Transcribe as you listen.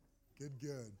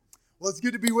Good. Well, it's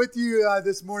good to be with you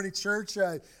this morning, church.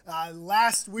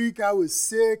 Last week I was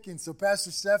sick, and so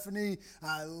Pastor Stephanie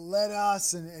led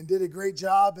us and did a great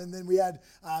job. And then we had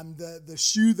the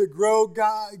Shoe the Grow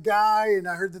guy, and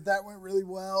I heard that went really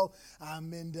well.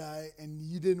 And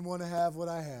you didn't want to have what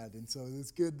I had, and so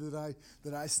it's good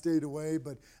that I stayed away.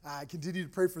 But I continue to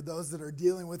pray for those that are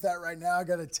dealing with that right now. I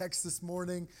got a text this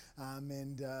morning,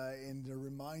 and a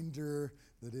reminder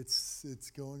that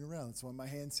it's going around. That's why my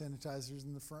hand sanitizer's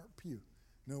in the front pew.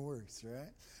 No worries, right?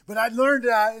 But I learned,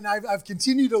 and I've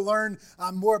continued to learn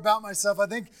more about myself. I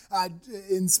think,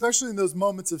 especially in those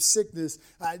moments of sickness,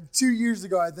 2 years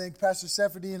ago, I think, Pastor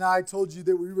Stephanie and I told you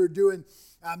that we were doing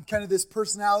kind of this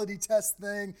personality test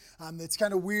thing. It's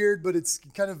kind of weird, but it's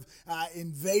kind of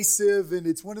invasive, and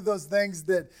it's one of those things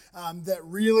that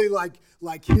really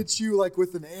like hits you like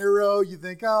with an arrow. You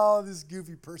think, oh, this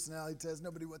goofy personality test.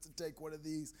 Nobody wants to take one of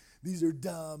these. These are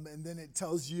dumb. And then it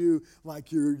tells you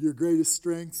like your greatest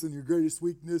strengths and your greatest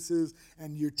weaknesses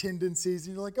and your tendencies.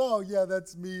 And you're like, oh, yeah,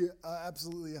 that's me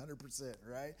absolutely 100%,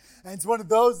 right? And it's one of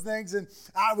those things. And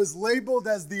I was labeled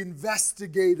as the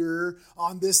investigator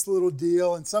on this little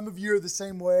deal. And some of you are the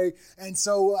same way. And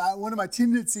so one of my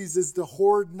tendencies is to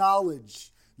hoard knowledge.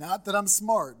 Not that I'm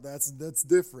smart. That's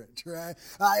different, right?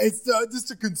 It's just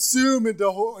to consume and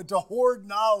to hoard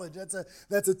knowledge.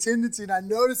 That's a tendency, and I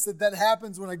notice that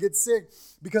happens when I get sick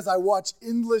because I watch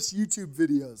endless YouTube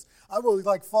videos. I will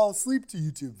fall asleep to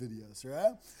YouTube videos,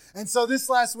 right? And so this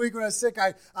last week when I was sick,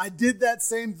 I did that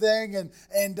same thing,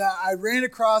 and I ran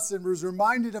across and was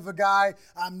reminded of a guy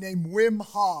named Wim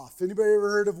Hof. Anybody ever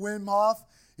heard of Wim Hof?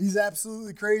 He's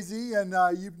absolutely crazy, and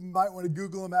you might want to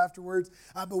Google him afterwards.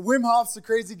 But Wim Hof's a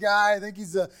crazy guy. I think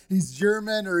he's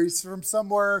German, or he's from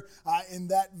somewhere in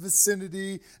that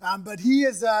vicinity. But he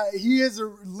is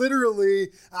literally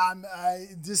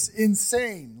just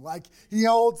insane. Like he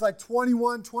holds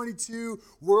 21, 22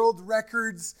 world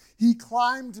records. He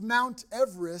climbed Mount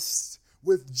Everest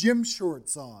with gym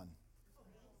shorts on.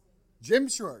 Gym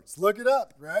shorts, look it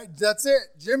up, right? That's it,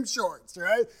 gym shorts,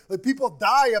 right? Like people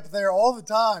die up there all the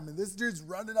time, and this dude's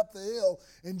running up the hill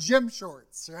in gym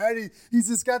shorts, right? He's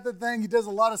just got the thing. He does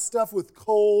a lot of stuff with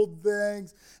cold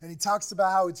things, and he talks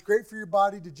about how it's great for your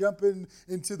body to jump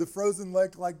into the frozen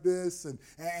lake like this and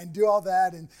do all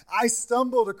that. And I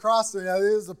stumbled across it. Now, it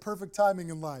is a perfect timing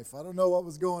in life. I don't know what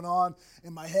was going on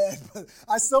in my head, but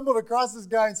I stumbled across this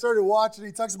guy and started watching.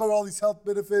 He talks about all these health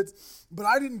benefits, but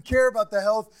I didn't care about the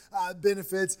health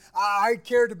benefits. I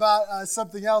cared about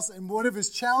something else, and one of his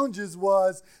challenges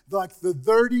was the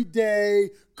 30-day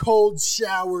cold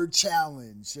shower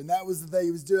challenge, and that was the thing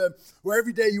he was doing, where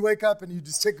every day you wake up and you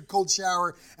just take a cold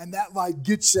shower, and that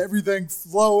gets everything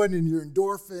flowing and your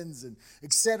endorphins and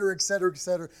et cetera, et cetera, et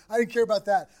cetera. I didn't care about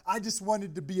that. I just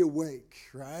wanted to be awake,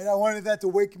 right? I wanted that to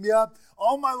wake me up.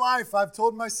 All my life, I've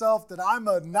told myself that I'm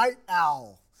a night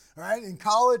owl. All right, in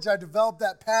college, I developed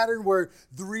that pattern where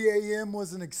 3 a.m.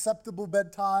 was an acceptable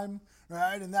bedtime,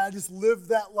 right? And I just lived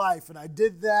that life, and I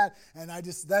did that, and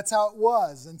that's how it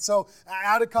was. And so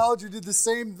out of college, I did the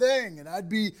same thing, and I'd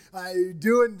be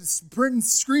printing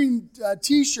screen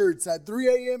T-shirts at 3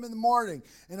 a.m. in the morning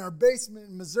in our basement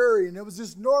in Missouri, and it was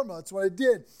just normal. That's what I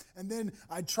did. And then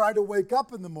I'd try to wake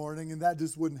up in the morning, and that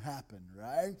just wouldn't happen,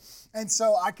 right? And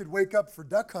so I could wake up for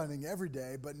duck hunting every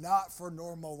day, but not for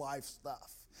normal life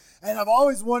stuff. And I've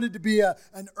always wanted to be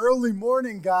an early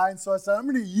morning guy, and so I said, I'm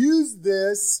going to use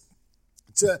this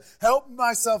to help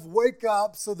myself wake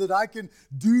up so that I can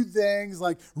do things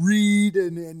like read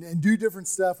and do different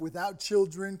stuff without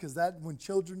children, because when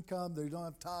children come, they don't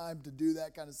have time to do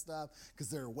that kind of stuff because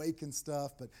they're awake and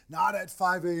stuff, but not at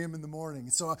 5 a.m. in the morning.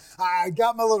 So I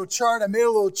got my little chart. I made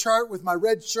a little chart with my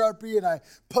red Sharpie, and I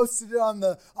posted it on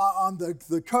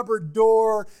the cupboard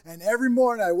door, and every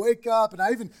morning I wake up, and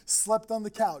I even slept on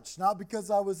the couch, not because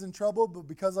I was in trouble, but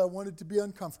because I wanted to be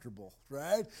uncomfortable,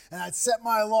 right? And I'd set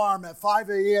my alarm at 5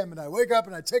 a.m. and I wake up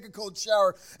and I'd take a cold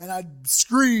shower and I'd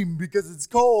scream because it's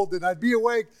cold, and I'd be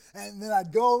awake, and then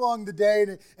I'd go along the day,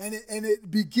 and it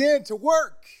began to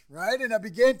work, right? And I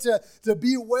began to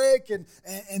be awake, and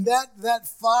that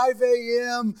 5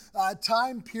 a.m.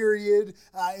 Time period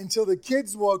until the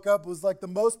kids woke up was like the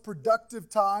most productive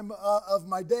time of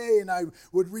my day, and I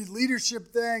would read leadership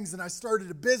things, and I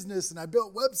started a business, and I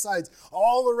built websites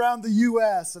all around the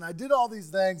U.S., and I did all these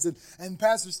things, and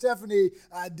Pastor Stephanie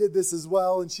did this as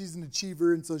well, and she's an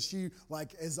achiever, and so she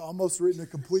has almost written a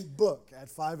complete book at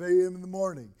 5 a.m. in the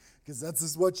morning, because that's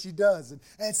just what she does.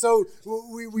 And so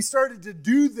we started to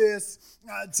do this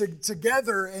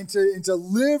together and to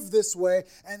live this way,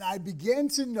 and I began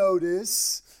to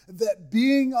notice that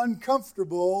being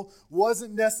uncomfortable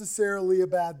wasn't necessarily a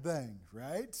bad thing,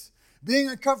 right? Being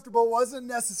uncomfortable wasn't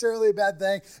necessarily a bad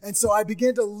thing. And so I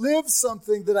began to live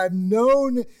something that I've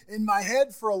known in my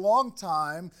head for a long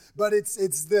time. But it's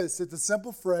a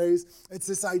simple phrase. It's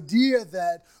this idea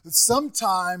that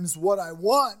sometimes what I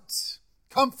want,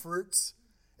 comfort,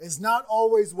 is not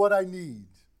always what I need.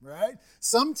 Right?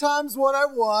 Sometimes what I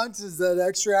want is that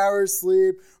extra hour of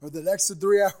sleep or that extra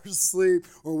 3 hours of sleep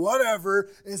or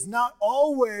whatever is not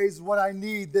always what I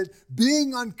need. That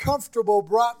being uncomfortable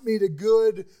brought me to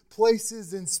good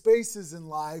places and spaces in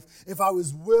life if I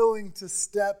was willing to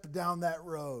step down that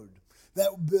road. That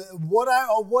what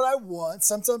I want,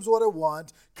 sometimes what I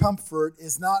want, comfort,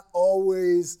 is not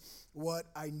always what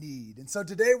I need. And so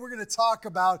today we're going to talk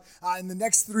about, in the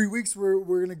next 3 weeks, we're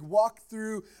going to walk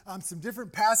through some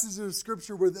different passages of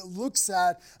Scripture where that looks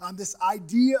at this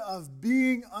idea of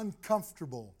being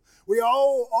uncomfortable. We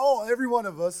every one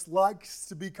of us likes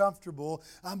to be comfortable,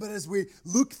 but as we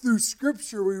look through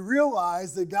Scripture, we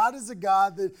realize that God is a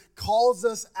God that calls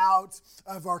us out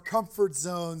of our comfort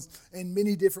zones in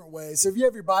many different ways. So if you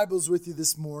have your Bibles with you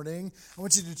this morning, I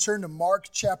want you to turn to Mark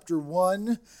chapter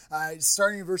 1,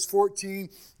 starting in verse 14.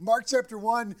 Mark chapter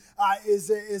 1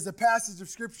 is a passage of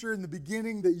Scripture in the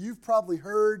beginning that you've probably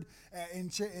heard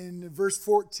in verse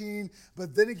 14,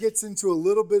 but then it gets into a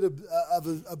little bit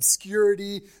of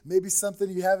obscurity, maybe something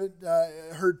you haven't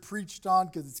heard preached on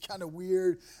because it's kind of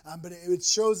weird, but it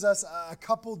shows us a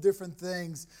couple different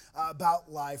things about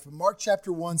life. Mark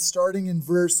chapter 1, starting in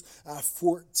verse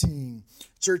 14.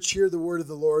 Church, hear the word of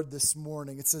the Lord this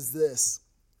morning. It says this.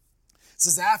 It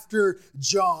says, after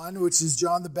John, which is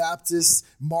John the Baptist,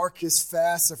 Mark is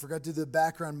fast. I forgot to do the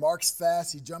background. Mark's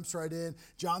fast. He jumps right in.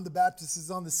 John the Baptist is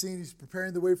on the scene. He's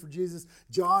preparing the way for Jesus.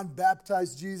 John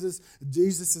baptized Jesus.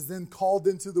 Jesus is then called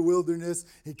into the wilderness.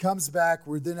 He comes back.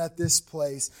 We're then at this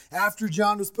place. After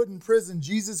John was put in prison,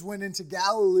 Jesus went into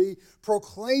Galilee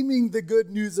proclaiming the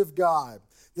good news of God.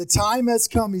 The time has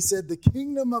come, he said, the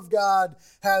kingdom of God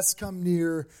has come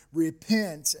near.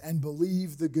 Repent and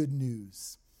believe the good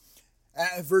news.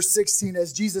 At verse 16,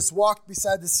 as Jesus walked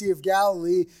beside the Sea of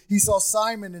Galilee, he saw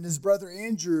Simon and his brother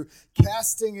Andrew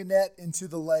casting a net into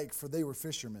the lake, for they were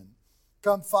fishermen.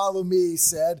 Come follow me, he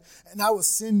said, and I will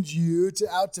send you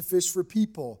out to fish for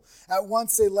people. At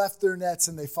once they left their nets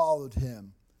and they followed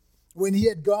him. When he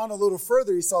had gone a little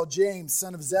further, he saw James,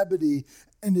 son of Zebedee,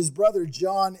 and his brother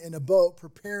John in a boat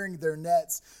preparing their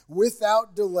nets.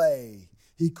 Without delay,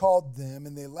 he called them,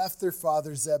 and they left their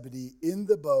father Zebedee in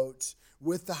the boat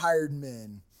with the hired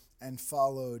men and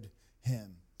followed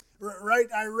him. Right,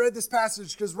 I read this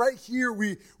passage because right here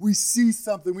we see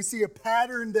something. We see a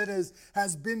pattern that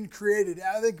has been created.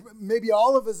 I think maybe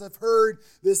all of us have heard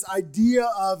this idea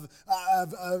of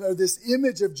this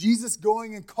image of Jesus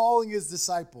going and calling his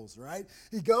disciples, right?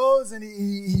 He goes and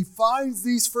he finds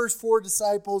these first 4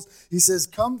 disciples. He says,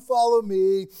 come follow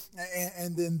me,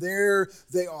 and then there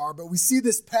they are. But we see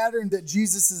this pattern that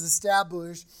Jesus has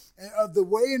established of the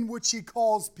way in which he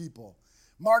calls people.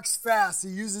 Mark's fast. He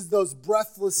uses those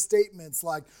breathless statements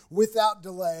like without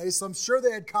delay. So I'm sure they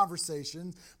had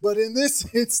conversations. But in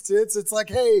this instance, it's like,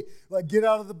 hey, get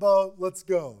out of the boat. Let's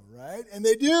go, right? And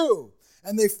they do.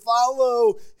 And they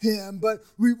follow him. But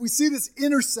we see this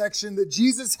intersection that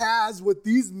Jesus has with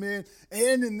these men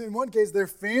and in one case, their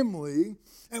family.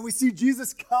 And we see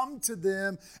Jesus come to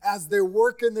them as they're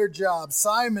working their job.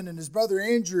 Simon and his brother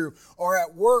Andrew are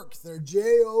at work. They're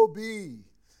J-O-B.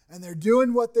 And they're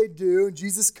doing what they do, and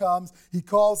Jesus comes, he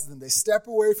calls them. They step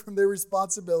away from their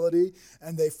responsibility,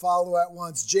 and they follow at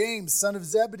once. James, son of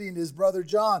Zebedee, and his brother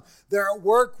John, they're at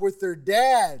work with their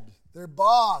dad, their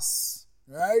boss,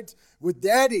 right? With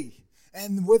daddy.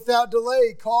 And without delay,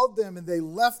 he called them, and they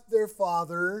left their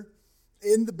father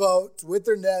in the boat with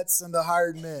their nets and the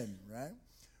hired men, right?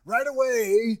 Right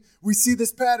away, we see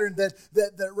this pattern that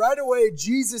right away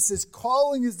Jesus is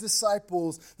calling his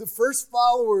disciples, the first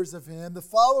followers of him, the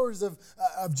followers of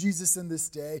Jesus in this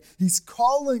day. He's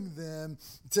calling them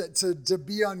to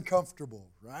be uncomfortable,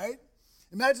 right?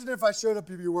 Imagine if I showed up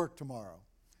at your work tomorrow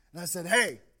and I said,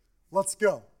 hey, let's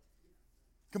go.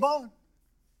 Come on.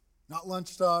 Not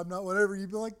lunchtime, not whatever.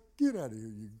 You'd be like, get out of here,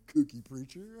 you kooky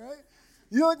preacher, right?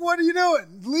 You're like, what are you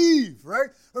doing? Leave, right?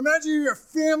 Or imagine you're a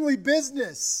family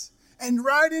business and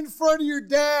right in front of your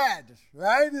dad,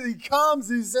 right? And he comes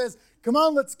and he says, come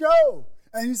on, let's go.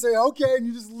 And you say, okay, and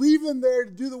you just leave him there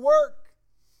to do the work,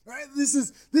 right? This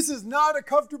is not a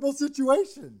comfortable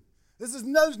situation. There's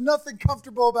nothing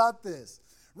comfortable about this.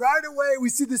 Right away, we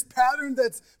see this pattern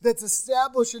that's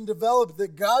established and developed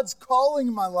that God's calling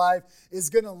in my life is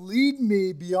going to lead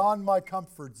me beyond my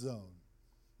comfort zone.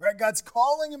 Right? God's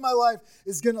calling in my life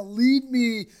is going to lead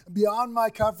me beyond my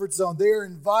comfort zone. They are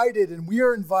invited, and we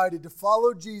are invited to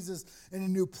follow Jesus into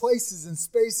new places and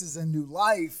spaces and new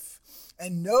life.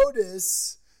 And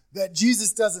notice that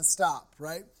Jesus doesn't stop,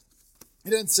 right?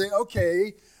 He doesn't say,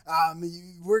 okay,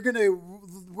 we're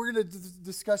gonna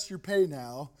discuss your pay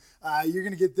now. You're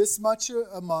gonna get this much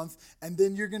a month, and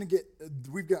then you're gonna get.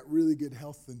 We've got really good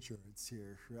health insurance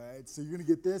here, right? So you're gonna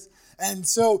get this, and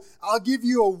so I'll give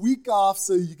you a week off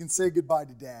so you can say goodbye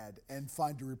to Dad and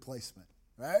find a replacement,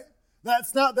 right?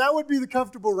 That would be the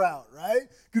comfortable route, right?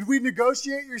 Could we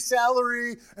negotiate your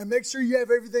salary and make sure you have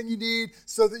everything you need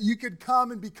so that you could come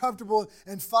and be comfortable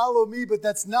and follow me? But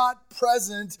that's not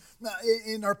present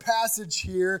in our passage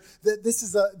here. That this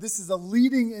is a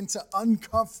leading into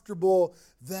uncomfortable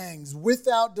things.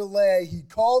 Without delay, he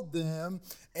called them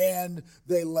and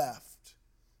they left.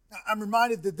 I'm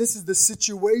reminded that this is the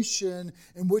situation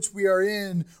in which we are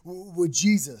in with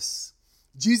Jesus.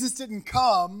 Jesus didn't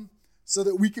come so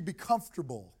that we could be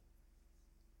comfortable.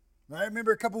 Right?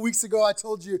 Remember a couple weeks ago I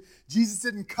told you Jesus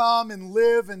didn't come and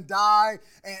live and die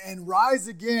and rise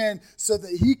again so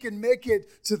that he can make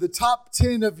it to the top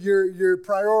 10 of your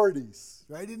priorities.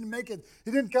 Right? He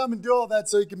didn't come and do all that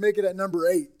so he can make it at number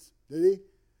 8, did he?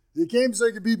 He came so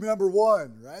he could be number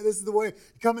 1, right? This is the way,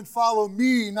 come and follow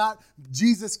me, not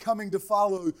Jesus coming to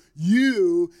follow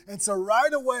you. And so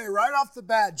right away, right off the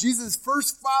bat, Jesus'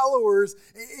 first followers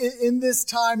in this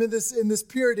time, in this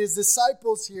period, his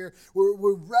disciples here,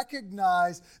 will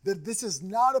recognize that this is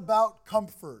not about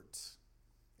comfort.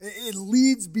 It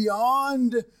leads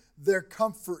beyond their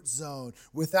comfort zone.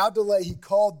 Without delay, he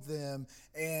called them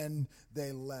and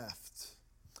they left.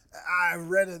 I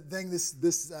read a thing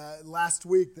this last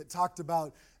week that talked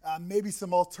about maybe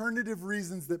some alternative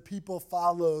reasons that people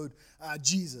followed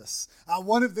Jesus.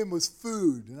 One of them was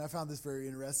food, and I found this very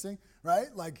interesting,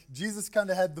 right? Like Jesus kind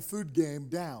of had the food game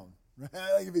down. Right?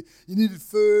 Like if you needed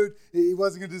food, he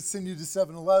wasn't going to send you to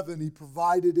 7-Eleven. He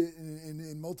provided it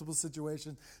in multiple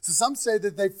situations. So some say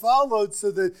that they followed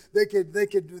so that they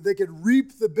could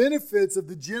reap the benefits of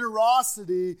the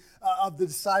generosity of the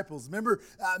disciples. Remember,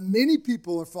 many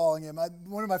people are following him.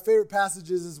 One of my favorite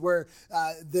passages is where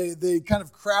they kind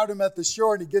of crowd him at the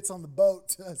shore and he gets on the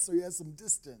boat so he has some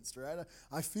distance, right?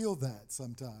 I feel that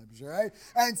sometimes, right?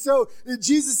 And so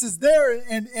Jesus is there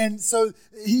and so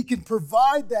he can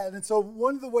provide that. And so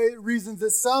one of the reasons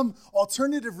that some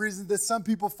alternative reasons that some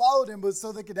people followed him was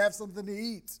so they could have something to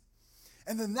eat.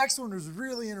 And the next one was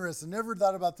really interesting. Never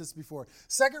thought about this before.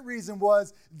 Second reason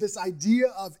was this idea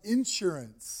of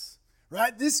insurance,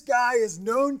 right? This guy is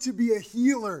known to be a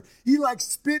healer. He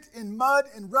spit in mud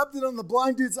and rubbed it on the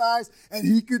blind dude's eyes and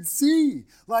he could see.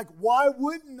 Why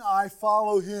wouldn't I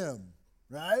follow him,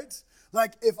 right?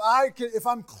 If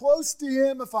I'm close to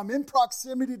him, if I'm in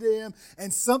proximity to him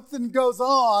and something goes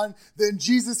on, then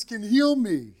Jesus can heal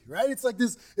me, right? It's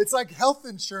like health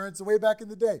insurance way back in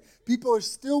the day. People are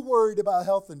still worried about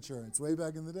health insurance way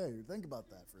back in the day. Think about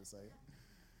that for a second.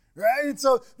 Right? And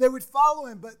so they would follow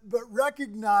him, but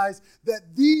recognize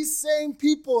that these same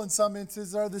people in some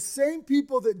instances are the same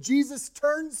people that Jesus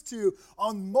turns to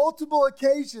on multiple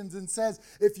occasions and says,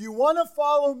 if you want to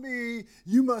follow me,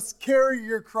 you must carry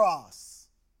your cross.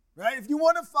 Right? If you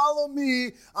want to follow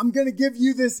me, I'm going to give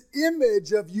you this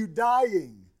image of you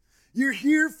dying. You're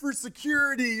here for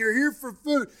security. You're here for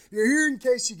food. You're here in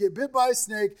case you get bit by a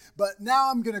snake, but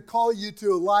now I'm going to call you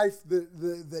to a life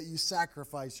that you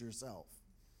sacrifice yourself.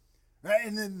 Right?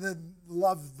 And then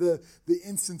love the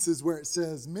instances where it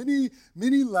says, many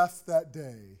left that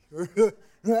day.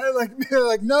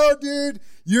 Right? No, dude,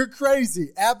 you're crazy.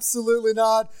 Absolutely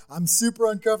not. I'm super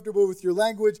uncomfortable with your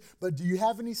language, but do you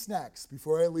have any snacks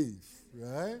before I leave?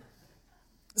 Right?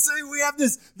 So we have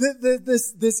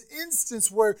this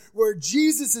instance where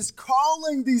Jesus is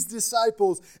calling these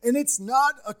disciples, and it's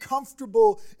not a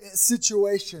comfortable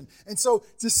situation. And so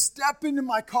to step into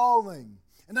my calling,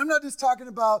 and I'm not just talking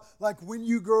about when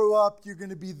you grow up, you're going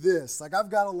to be this. I've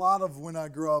got a lot of when I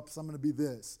grow up, so I'm going to be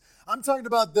this. I'm talking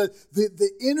about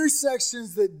the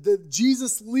intersections that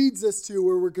Jesus leads us to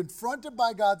where we're confronted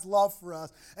by God's love for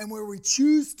us and where we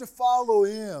choose to follow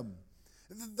him.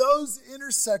 Those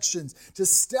intersections, to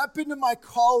step into my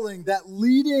calling, that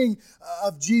leading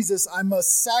of Jesus, I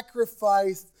must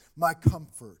sacrifice my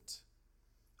comfort.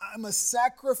 I must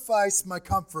sacrifice my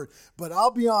comfort. But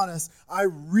I'll be honest, I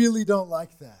really don't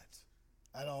like that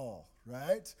at all,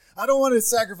 right? I don't want to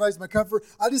sacrifice my comfort.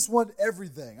 I just want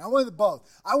everything. I want both.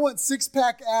 I want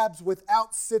six-pack abs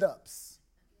without sit-ups,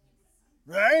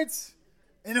 right?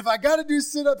 And if I got to do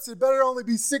sit-ups, it better only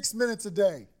be 6 minutes a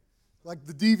day, like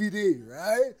the DVD,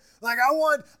 right? Like I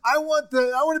want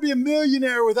to be a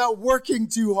millionaire without working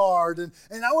too hard, and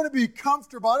I want to be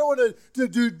comfortable. I don't want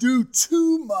to do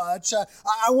too much.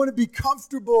 I want to be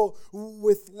comfortable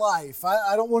with life.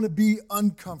 I don't want to be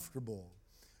uncomfortable.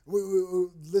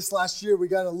 This last year we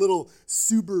got a little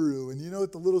Subaru, and you know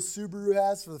what the little Subaru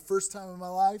has for the first time in my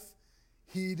life?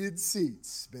 Heated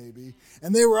seats, baby.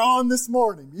 And they were on this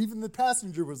morning. Even the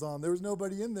passenger was on. There was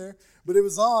nobody in there, but it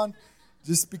was on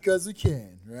just because we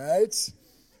can, right?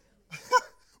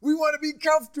 We want to be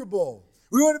comfortable.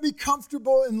 We want to be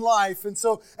comfortable in life. And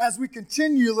so as we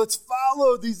continue, let's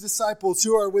follow these disciples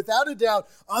who are without a doubt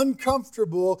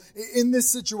uncomfortable in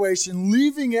this situation,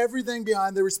 leaving everything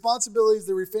behind, their responsibilities,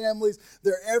 their families,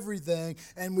 their everything.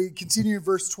 And we continue in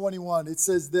verse 21. It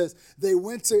says this, they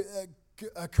went to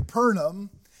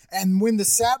Capernaum, and when the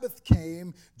Sabbath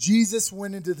came, Jesus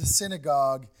went into the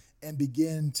synagogue and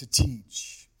began to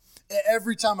teach.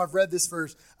 Every time I've read this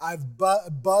verse, I've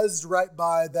buzzed right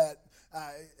by that.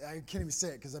 I can't even say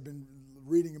it because I've been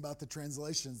reading about the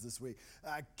translations this week.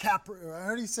 How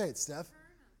do you say it, Steph?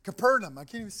 Capernaum. I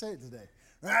can't even say it today.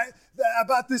 Right?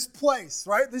 About this place,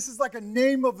 right? This is like a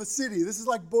name of a city. This is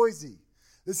like Boise.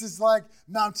 This is like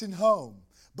Mountain Home.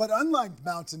 But unlike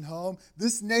Mountain Home,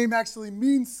 this name actually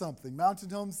means something.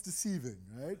 Mountain Home's deceiving,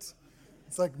 right?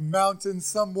 It's like mountain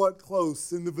somewhat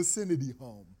close in the vicinity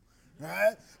home.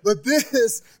 Right? But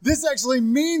this actually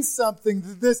means something.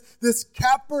 This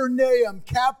Capernaum,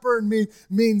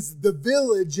 means the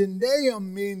village, and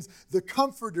Naum means the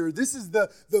comforter. This is the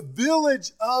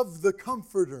village of the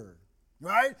comforter.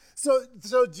 Right? So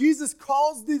Jesus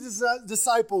calls these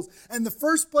disciples, and the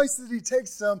first place that he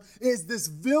takes them is this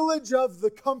village of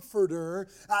the Comforter,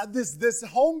 this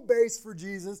home base for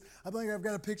Jesus. I think I've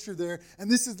got a picture there, and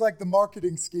this is like the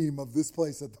marketing scheme of this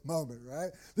place at the moment,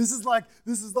 right? This is like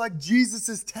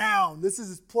Jesus's town. This is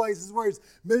his place. This is where his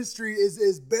ministry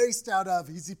is based out of.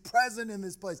 He's present in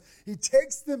this place. He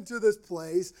takes them to this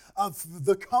place of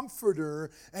the Comforter,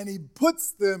 and he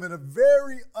puts them in a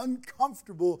very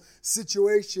uncomfortable situation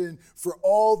for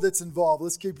all that's involved.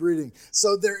 Let's keep reading.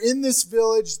 So they're in this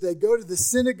village. They go to the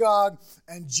synagogue,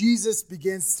 and Jesus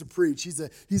begins to preach. He's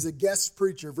a guest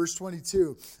preacher. Verse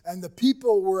 22. And the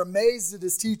people were amazed at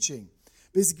his teaching.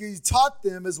 Basically, he taught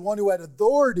them as one who had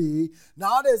authority,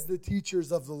 not as the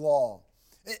teachers of the law.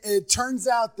 It turns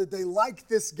out that they like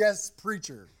this guest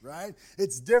preacher, right?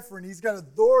 It's different. He's got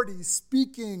authority. He's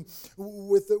speaking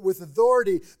with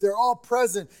authority. They're all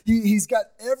present. He's got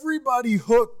everybody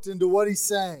hooked into what he's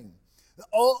saying.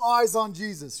 All eyes on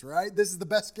Jesus, right? This is the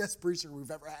best guest preacher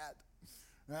we've ever had,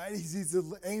 right? He's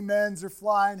amens are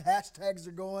flying, hashtags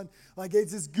are going. Like,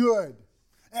 it's just good.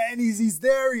 And he's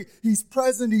there, he's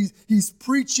present, he's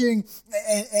preaching,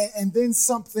 and then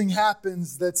something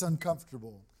happens that's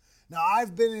uncomfortable. Now,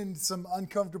 I've been in some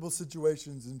uncomfortable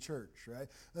situations in church, right?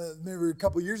 Maybe a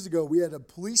couple years ago, we had a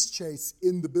police chase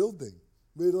in the building.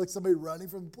 We had like somebody running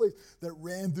from the police that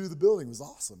ran through the building. It was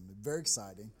awesome, very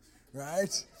exciting,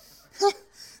 right?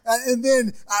 And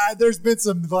then there's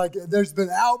been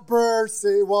outbursts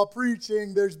while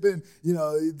preaching. There's been,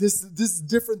 this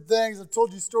different things. I've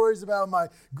told you stories about my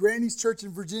granny's church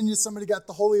in Virginia. Somebody got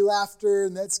the holy laughter,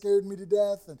 and that scared me to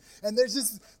death. And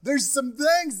there's some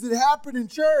things that happen in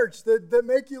church that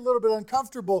make you a little bit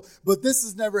uncomfortable, but this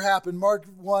has never happened. Mark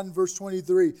 1, verse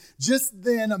 23. Just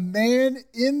then a man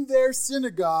in their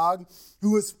synagogue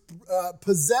who was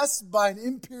possessed by an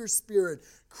impure spirit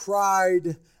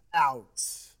cried out.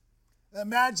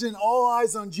 Imagine all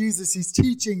eyes on Jesus. He's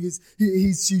teaching. He's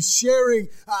sharing.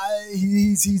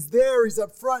 He's there. He's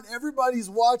up front. Everybody's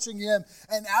watching him.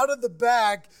 And out of the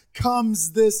back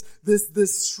comes this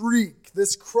shriek,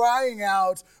 this crying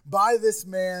out by this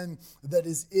man that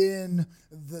is in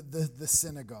the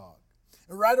synagogue.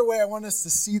 And right away, I want us to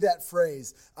see that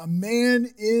phrase, a man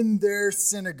in their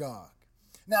synagogue.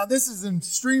 Now, this is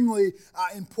extremely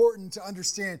important to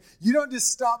understand. You don't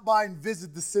just stop by and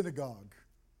visit the synagogue.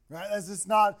 Right? That's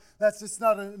just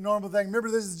not a normal thing. Remember,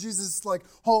 this is Jesus' like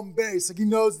home base. Like, he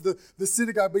knows the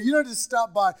synagogue, but you don't just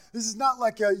stop by. This is not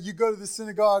like you go to the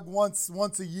synagogue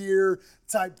once a year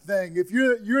type thing. If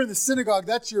you're in the synagogue,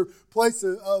 that's your place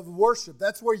of worship.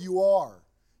 That's where you are.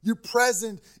 You're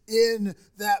present in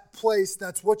that place.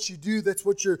 That's what you do. That's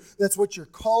what you're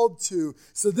called to.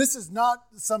 So this is not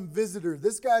some visitor.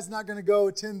 This guy's not going to go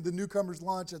attend the newcomers'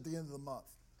 lunch at the end of the month.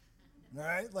 All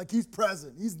right? Like, he's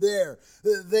present. He's there.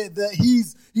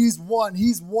 He's one.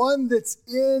 He's one that's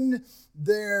in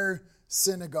their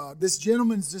synagogue. This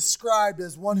gentleman's described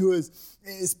as one who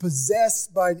is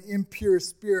possessed by an impure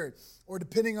spirit, or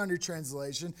depending on your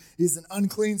translation, he's an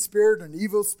unclean spirit, an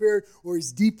evil spirit, or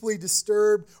he's deeply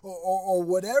disturbed, or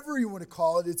whatever you want to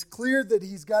call it. It's clear that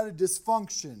he's got a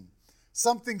dysfunction.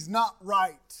 Something's not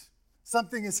right.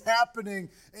 Something is happening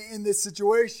in this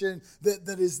situation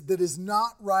that is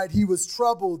not right. He was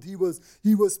troubled. He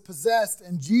was possessed.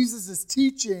 And Jesus is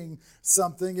teaching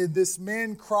something. And this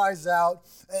man cries out.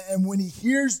 And when he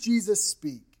hears Jesus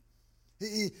speak,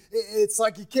 it's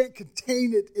like he can't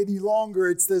contain it any longer.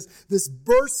 It's this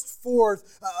burst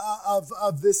forth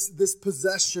of this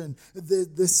possession,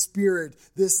 this spirit,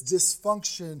 this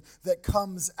dysfunction that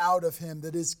comes out of him,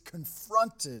 that is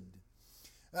confronted.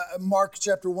 Mark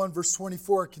chapter 1, verse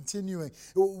 24, continuing.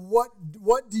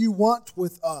 What do you want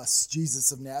with us,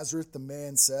 Jesus of Nazareth? The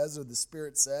man says, or the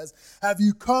spirit says, have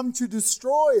you come to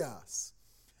destroy us?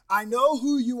 I know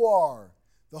who you are,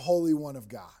 the Holy One of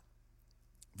God.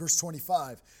 Verse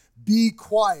 25, be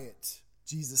quiet,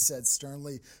 Jesus said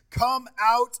sternly. Come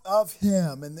out of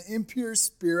him. And the impure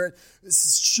spirit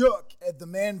shook at the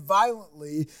man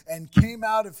violently and came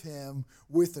out of him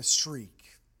with a shriek.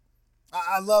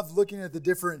 I love looking at the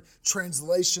different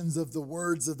translations of the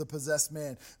words of the possessed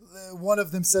man. One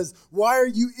of them says, why are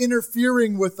you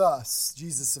interfering with us,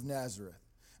 Jesus of Nazareth?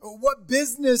 What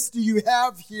business do you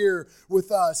have here with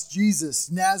us,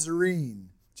 Jesus, Nazarene?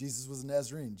 Jesus was a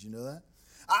Nazarene. Did you know that?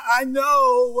 I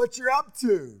know what you're up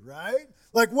to, right?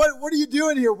 Like, what are you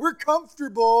doing here? We're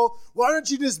comfortable. Why don't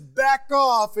you just back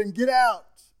off and get out?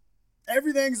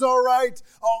 Everything's all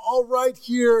right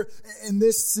here in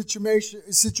this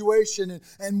situation.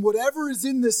 And whatever is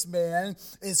in this man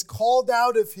is called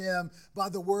out of him by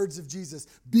the words of Jesus.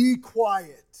 Be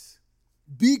quiet.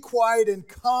 Be quiet and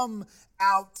come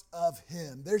out of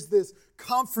him. There's this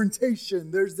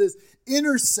confrontation. There's this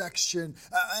intersection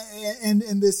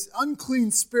and this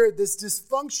unclean spirit, this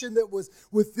dysfunction that was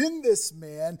within this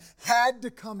man had to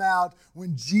come out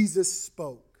when Jesus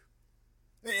spoke.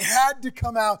 It had to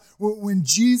come out when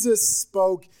Jesus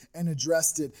spoke and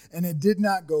addressed it, and it did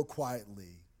not go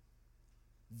quietly.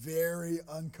 Very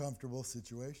uncomfortable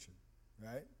situation,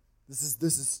 right? This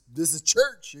is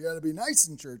church. You got to be nice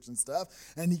in church and stuff,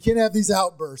 and you can't have these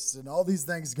outbursts and all these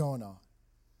things going on.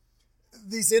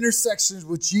 These intersections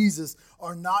with Jesus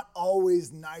are not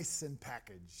always nice and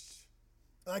packaged.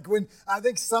 Like when I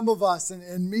think some of us,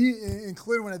 and me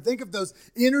included, when I think of those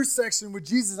intersections with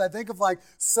Jesus, I think of like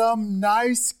some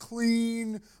nice,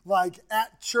 clean, like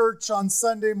at church on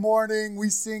Sunday morning, we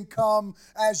sing Come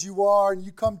As You Are, and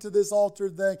you come to this altar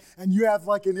thing, and you have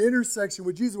like an intersection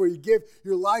with Jesus where you give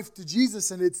your life to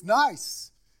Jesus, and it's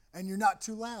nice, and you're not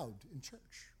too loud in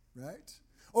church, right?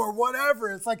 Or whatever.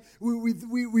 It's like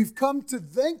we've come to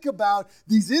think about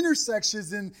these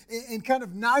intersections in kind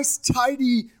of nice,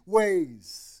 tidy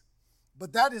ways.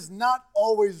 But that is not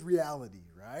always reality,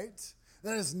 right?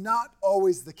 That is not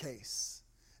always the case.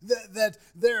 That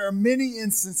there are many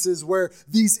instances where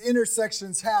these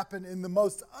intersections happen in the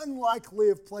most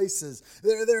unlikely of places.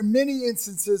 There are many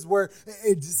instances where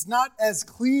it's not as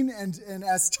clean and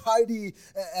as tidy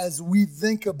as we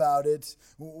think about it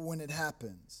when it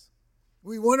happens.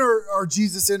 We want our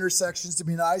Jesus intersections to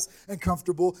be nice and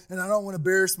comfortable, and I don't want to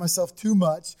embarrass myself too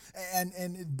much,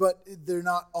 but they're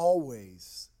not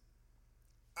always.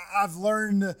 I've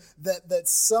learned that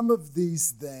some of these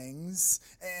things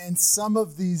and some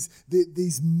of these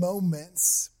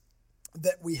moments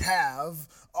that we have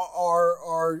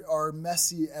are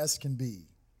messy as can be.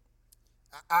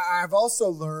 I've also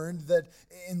learned that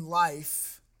in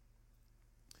life,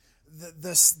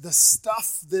 the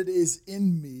stuff that is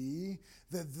in me,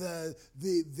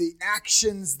 the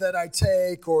actions that I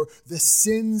take, or the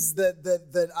sins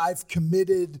that I've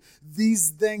committed,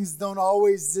 these things don't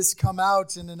always just come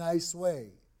out in a nice way.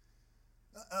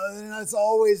 And it's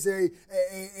always a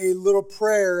little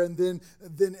prayer, and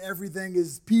then everything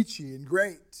is peachy and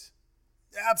great.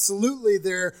 Absolutely,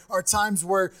 there are times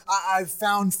where I've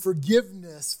found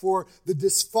forgiveness for the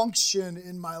dysfunction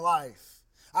in my life.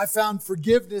 I found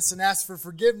forgiveness and asked for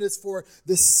forgiveness for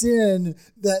the sin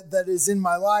that is in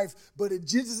my life, but it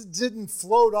just didn't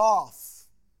float off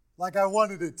like I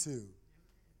wanted it to,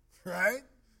 right?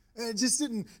 And it just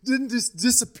didn't just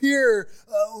disappear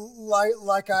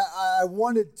like I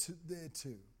wanted it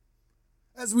to.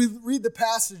 As we read the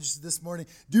passage this morning,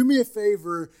 do me a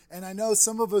favor, and I know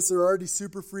some of us are already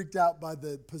super freaked out by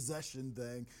the possession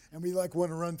thing, and we want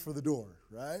to run for the door,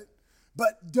 right?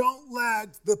 But don't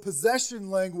let the possession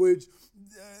language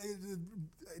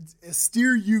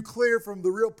steer you clear from the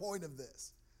real point of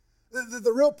this.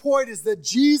 The real point is that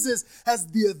Jesus has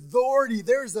the authority.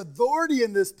 There's authority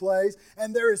in this place,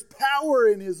 and there is power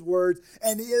in his words.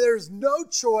 And there's no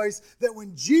choice that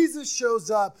when Jesus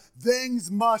shows up, things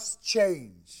must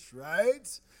change,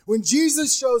 right? When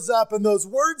Jesus shows up and those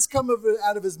words come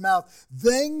out of his mouth,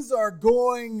 things are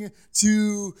going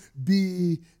to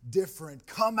be different.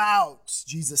 Come out,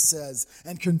 Jesus says.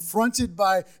 And confronted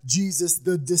by Jesus,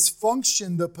 the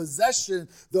dysfunction, the possession,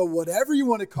 the whatever you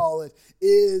want to call it,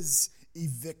 is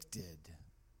evicted.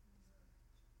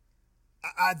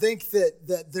 I think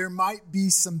that there might be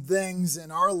some things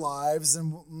in our lives,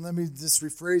 and let me just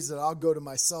rephrase it. I'll go to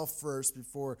myself first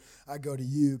before I go to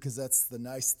you, because that's the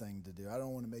nice thing to do. I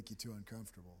don't want to make you too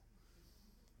uncomfortable.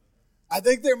 I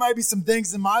think there might be some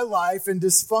things in my life and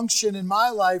dysfunction in my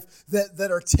life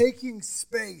that are taking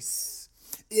space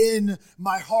in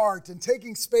my heart and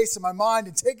taking space in my mind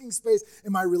and taking space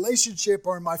in my relationship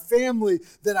or in my family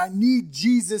that I need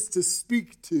Jesus to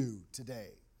speak to today.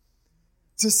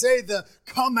 To say the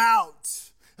come out.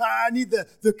 I need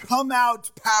the come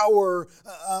out power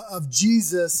of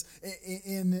Jesus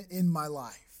in my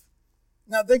life.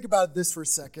 Now think about this for a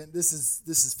second. This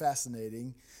is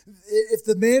fascinating. If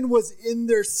the man was in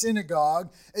their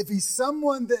synagogue, if he's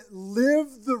someone that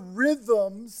lived the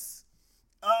rhythms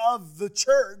of the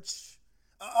church,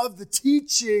 of the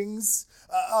teachings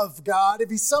of God,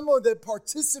 if he's someone that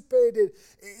participated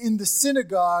in the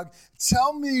synagogue,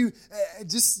 tell me,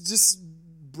 just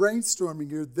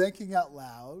brainstorming here, thinking out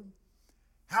loud,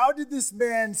 how did this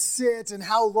man sit and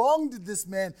how long did this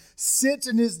man sit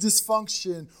in his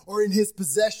dysfunction or in his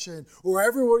possession or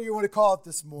whatever you want to call it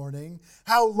this morning?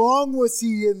 How long was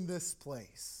he in this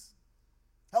place?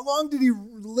 How long did he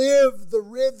live the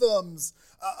rhythms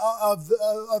of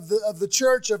the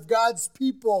church, of God's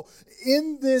people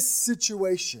in this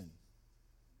situation?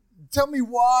 Tell me,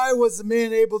 why was the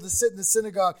man able to sit in the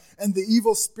synagogue and the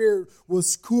evil spirit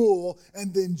was cool,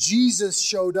 and then Jesus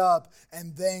showed up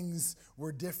and things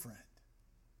were different?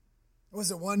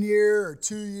 Was it 1 year or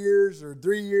 2 years or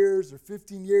 3 years or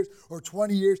 15 years or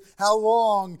 20 years? How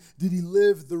long did he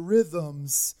live the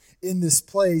rhythms in this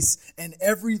place and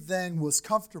everything was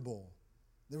comfortable?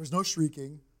 There was no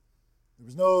shrieking. There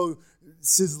was no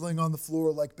sizzling on the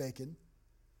floor like bacon.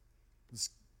 It was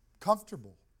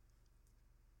comfortable.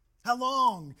 How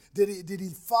long did he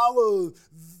follow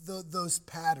those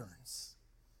patterns?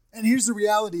 And here's the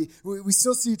reality. We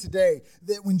still see today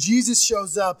that when Jesus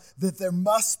shows up, that there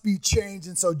must be change.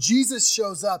 And so Jesus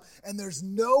shows up, and there's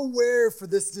nowhere for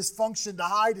this dysfunction to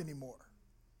hide anymore.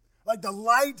 Like the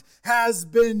light has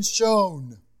been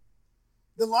shown.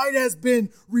 The light has been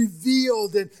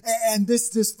revealed, and this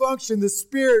dysfunction, the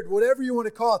spirit, whatever you want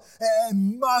to call it,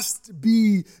 must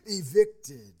be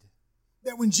evicted.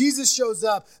 That when Jesus shows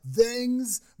up,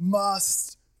 things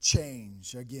must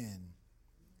change again.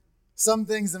 Some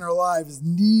things in our lives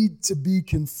need to be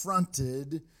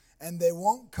confronted, and they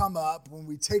won't come up when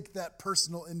we take that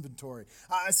personal inventory.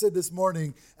 I said this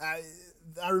morning,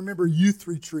 I remember youth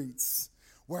retreats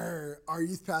where our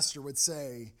youth pastor would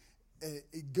say,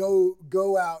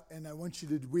 go out, and I want you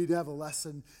to, we'd have a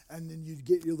lesson, and then you'd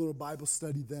get your little Bible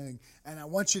study thing, and I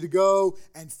want you to go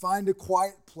and find a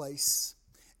quiet place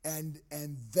and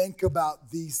think about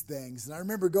these things. And I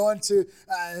remember going to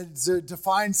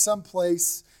find some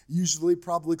place, usually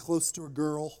probably close to a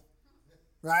girl,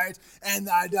 right? And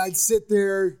I'd sit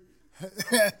there,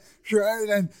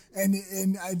 right?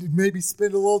 And I'd maybe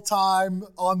spend a little time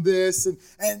on this,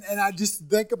 and I'd just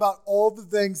think about all the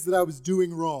things that I was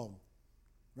doing wrong,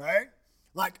 right?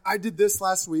 Like I did this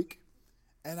last week,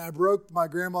 and I broke my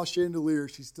grandma's chandelier.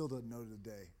 She still doesn't know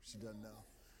today. She doesn't know,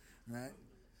 right?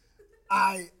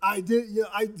 I did,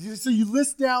 so you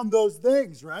list down those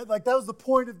things, right? Like that was the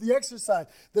point of the exercise,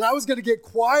 that I was going to get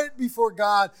quiet before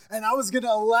God, and I was going to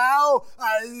allow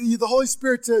the Holy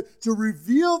Spirit to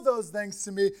reveal those things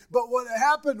to me. But what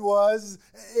happened was,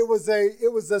 it was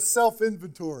a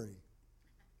self-inventory.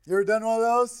 You ever done one of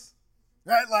those?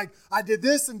 Right? Like I did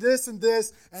this and this and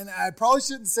this, and I probably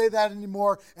shouldn't say that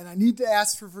anymore, and I need to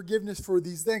ask for forgiveness for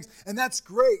these things. And that's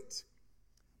great.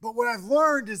 But what I've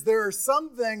learned is there are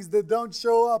some things that don't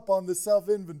show up on the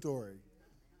self-inventory,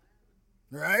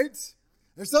 right?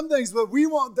 There's some things that we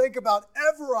won't think about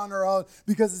ever on our own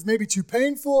because it's maybe too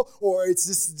painful or it's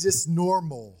just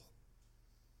normal.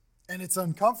 And it's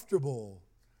uncomfortable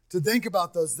to think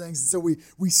about those things. And so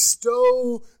we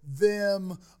stow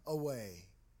them away.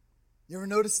 You ever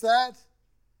notice that?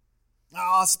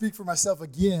 I'll speak for myself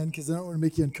again because I don't want to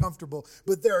make you uncomfortable.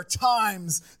 But there are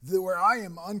times where I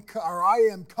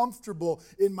am comfortable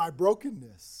in my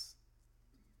brokenness.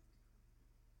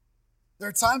 There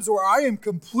are times where I am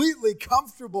completely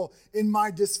comfortable in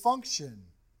my dysfunction.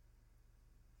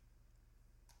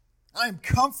 I am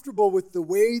comfortable with the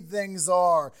way things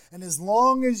are. And as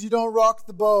long as you don't rock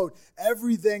the boat,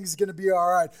 everything's going to be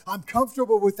all right. I'm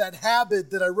comfortable with that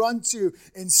habit that I run to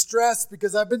in stress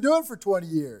because I've been doing it for 20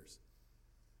 years.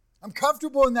 I'm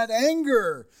comfortable in that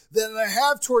anger that I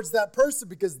have towards that person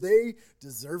because they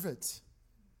deserve it.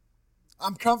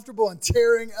 I'm comfortable in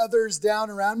tearing others down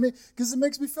around me because it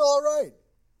makes me feel all right.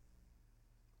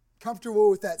 Comfortable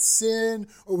with that sin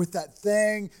or with that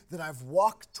thing that I've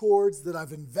walked towards, that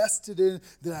I've invested in,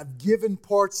 that I've given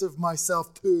parts of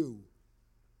myself to.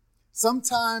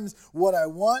 Sometimes what I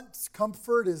want,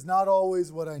 comfort, is not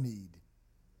always what I need.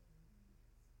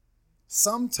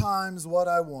 Sometimes what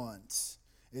I want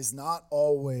is not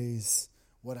always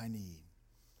what I need.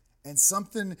 And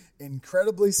something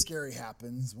incredibly scary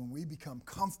happens when we become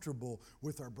comfortable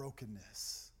with our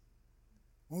brokenness.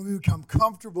 When we become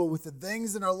comfortable with the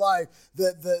things in our life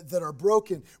that are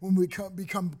broken, when we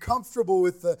become comfortable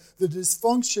with the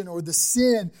dysfunction or the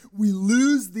sin, we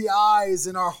lose the eyes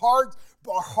and our hearts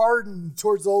are hardened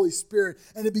towards the Holy Spirit,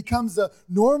 and it becomes a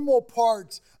normal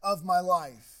part of my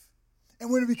life.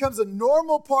 And when it becomes a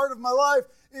normal part of my life,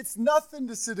 it's nothing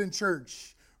to sit in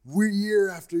church year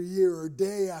after year or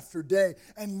day after day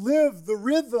and live the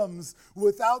rhythms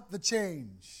without the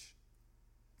change.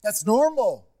 That's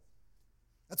normal.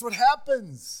 That's what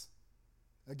happens.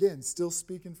 Again, still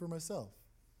speaking for myself.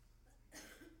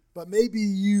 But maybe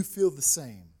you feel the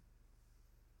same.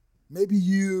 Maybe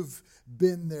you've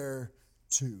been there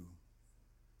too.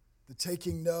 The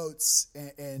taking notes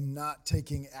and not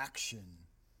taking action.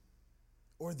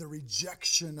 Or the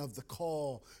rejection of the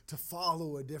call to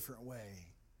follow a different way.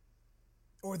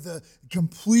 Or the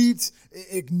complete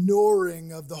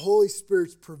ignoring of the Holy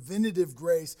Spirit's preventative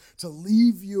grace to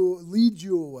lead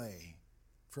you away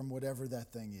from whatever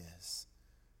that thing is.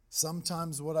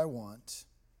 Sometimes what I want,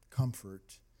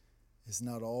 comfort, is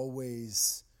not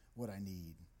always what I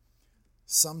need.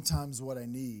 Sometimes what I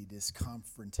need is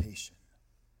confrontation.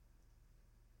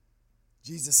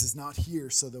 Jesus is not here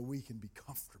so that we can be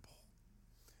comfortable.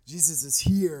 Jesus is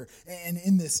here, and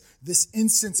in this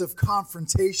instance of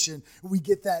confrontation, we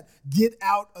get that get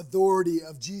out authority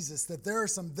of Jesus, that there are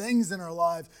some things in our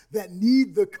lives that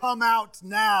need to come out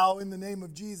now in the name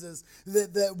of Jesus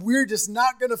that we're just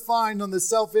not going to find on the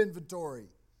self-inventory.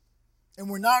 And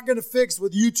we're not going to fix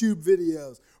with YouTube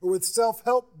videos or with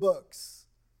self-help books.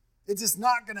 It's just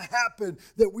not going to happen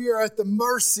that we are at the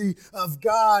mercy of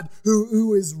God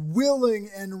who is willing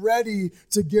and ready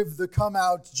to give the come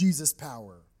out Jesus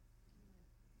power.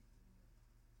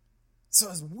 So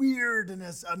as weird and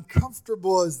as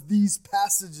uncomfortable as these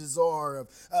passages are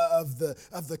of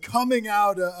the coming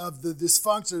out of the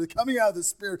dysfunction, the coming out of the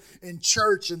Spirit in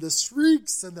church and the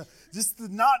shrieks and just the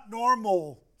not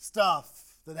normal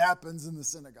stuff that happens in the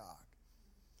synagogue.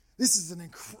 This is an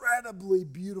incredibly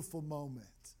beautiful moment.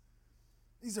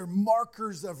 These are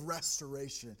markers of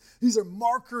restoration. These are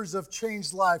markers of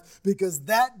changed life because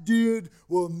that dude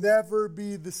will never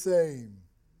be the same.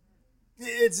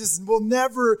 It just will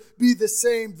never be the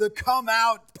same. The come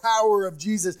out power of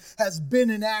Jesus has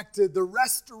been enacted. The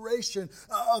restoration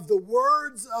of the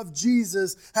words of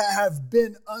Jesus have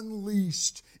been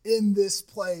unleashed in this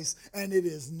place. And it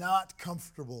is not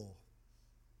comfortable,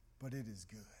 but it is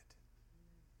good.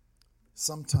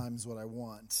 Sometimes what I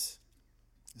want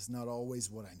is not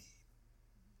always what I need.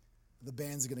 The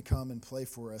band's going to come and play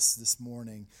for us this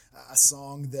morning a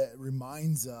song that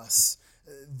reminds us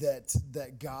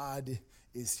that God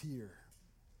is here.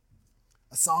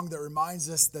 A song that reminds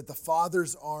us that the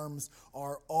Father's arms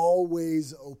are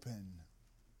always open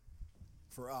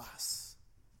for us.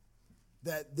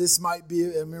 That this might be,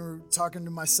 I remember talking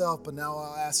to myself, but now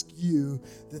I'll ask you,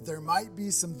 that there might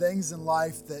be some things in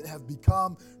life that have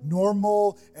become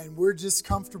normal and we're just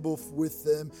comfortable with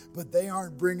them, but they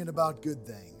aren't bringing about good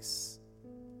things.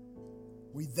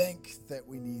 We think that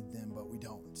we need them, but we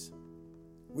don't.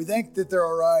 We think that they're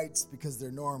all right because they're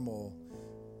normal,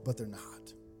 but they're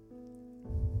not.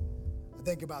 I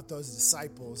think about those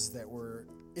disciples that were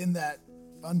in that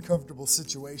uncomfortable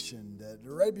situation that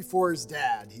right before his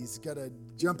dad, he's got to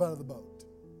jump out of the boat,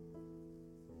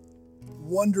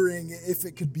 wondering if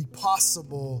it could be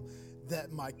possible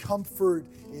that my comfort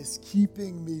is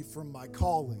keeping me from my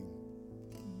calling.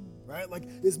 Right? Like,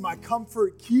 is my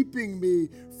comfort keeping me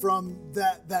from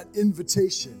that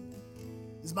invitation?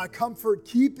 Is my comfort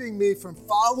keeping me from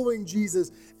following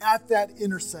Jesus at that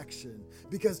intersection?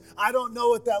 Because I don't know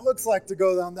what that looks like to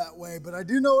go down that way, but I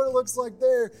do know what it looks like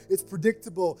there. It's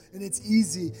predictable, and it's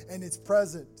easy, and it's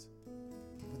present.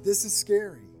 But this is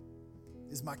scary.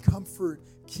 Is my comfort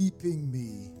keeping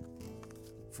me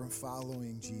from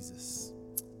following Jesus?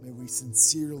 May we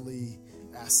sincerely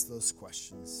ask those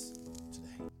questions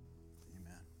today.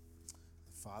 Amen.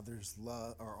 The Father's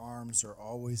love, our arms are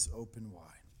always open wide.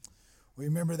 We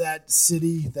remember that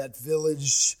city, that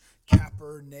village,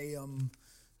 Capernaum,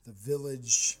 the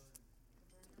village.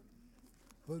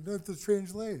 But that's the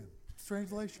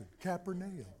translation.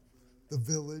 Capernaum, the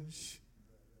village,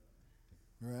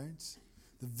 right?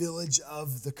 The village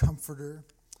of the Comforter.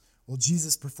 Well,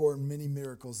 Jesus performed many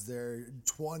miracles there,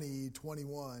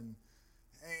 21.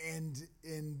 And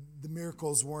the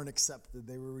miracles weren't accepted.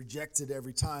 They were rejected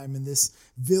every time. And this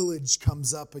village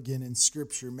comes up again in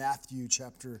Scripture, Matthew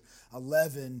chapter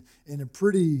 11, in a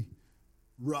pretty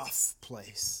rough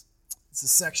place. It's a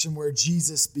section where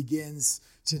Jesus begins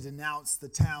to denounce the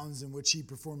towns in which he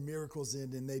performed miracles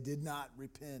in, and they did not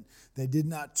repent. They did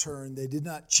not turn. They did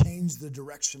not change the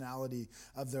directionality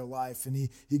of their life. And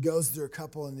he goes through a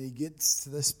couple, and he gets to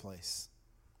this place.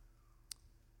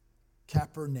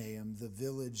 Capernaum, the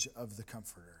village of the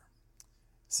Comforter.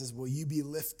 It says, will you be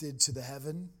lifted to the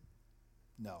heaven?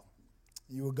 No.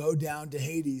 You will go down to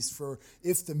Hades, for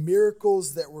if the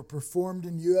miracles that were performed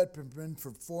in you had been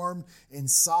performed in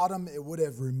Sodom, it would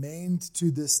have remained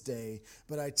to this day.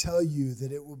 But I tell you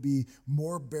that it will be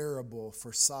more bearable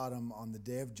for Sodom on the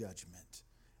day of judgment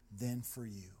than for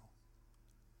you.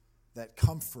 That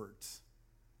comfort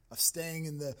of staying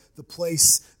in the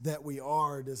place that we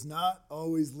are does not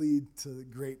always lead to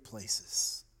great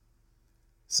places.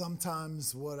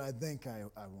 Sometimes what I think I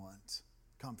want,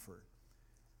 comfort,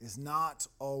 is not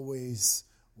always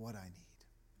what I need.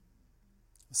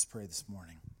 Let's pray this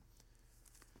morning.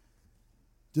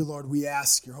 Dear Lord, we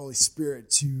ask your Holy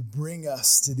Spirit to bring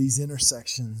us to these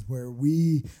intersections where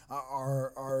we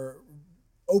are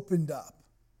opened up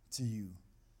to you.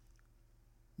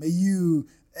 May you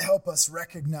help us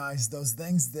recognize those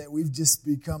things that we've just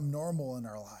become normal in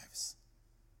our lives.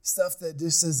 Stuff that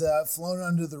just has flown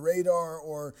under the radar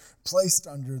or placed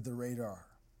under the radar.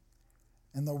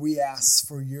 And Lord, we ask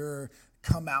for your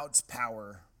come out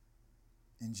power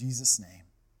in Jesus' name.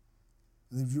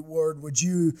 Lord, would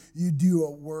you do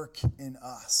a work in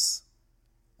us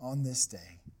on this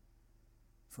day?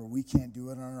 For we can't do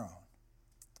it on our own.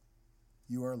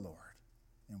 You are Lord,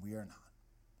 and we are not.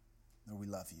 Lord, we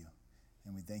love you,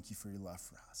 and we thank you for your love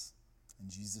for us. In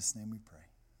Jesus' name we pray.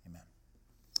 Amen.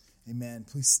 Amen.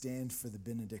 Please stand for the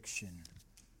benediction.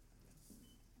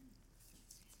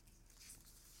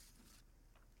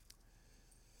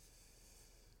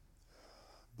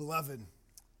 Beloved,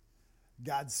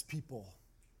 God's people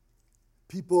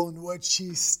in which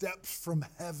he stepped from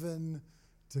heaven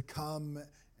to come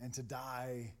and to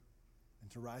die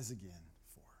and to rise again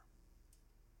for.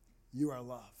 You are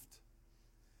loved.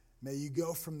 May you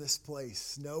go from this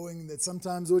place knowing that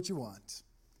sometimes what you want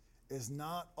is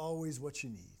not always what you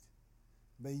need.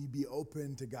 May you be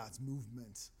open to God's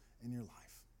movement in your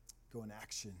life. Go in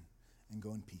action and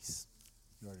go in peace.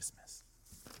 You are dismissed.